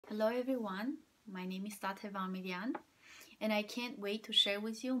Hello everyone, my name is Tatev Amiryan and I can't wait to share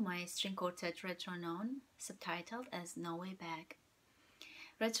with you my string quartet Retronon, subtitled as No Way Back.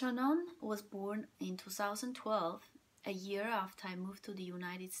 Retronon was born in 2012, a year after I moved to the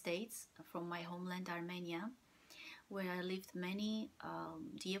United States from my homeland Armenia, where I lived many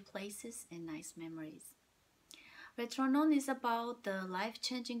dear places and nice memories. Retronon is about the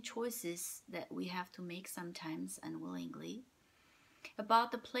life-changing choices that we have to make sometimes unwillingly,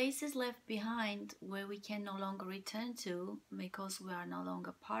 about the places left behind where we can no longer return to because we are no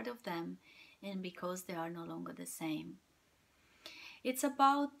longer part of them and because they are no longer the same. It's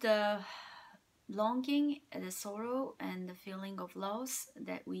about the longing, the sorrow, and the feeling of loss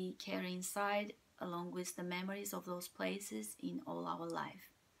that we carry inside, along with the memories of those places in all our life.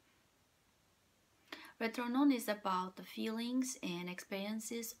 Retronon is about the feelings and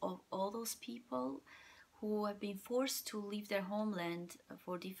experiences of all those people who have been forced to leave their homeland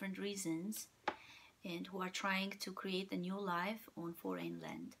for different reasons and who are trying to create a new life on foreign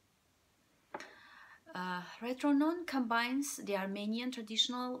land. Retronon combines the Armenian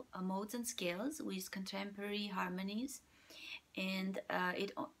traditional modes and scales with contemporary harmonies, and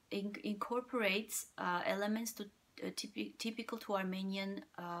it incorporates elements typical to Armenian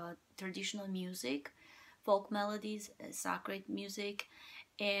traditional music, folk melodies, sacred music,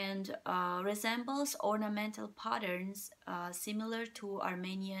 and resembles ornamental patterns similar to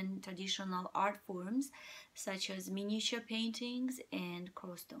Armenian traditional art forms such as miniature paintings and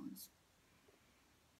cross stones.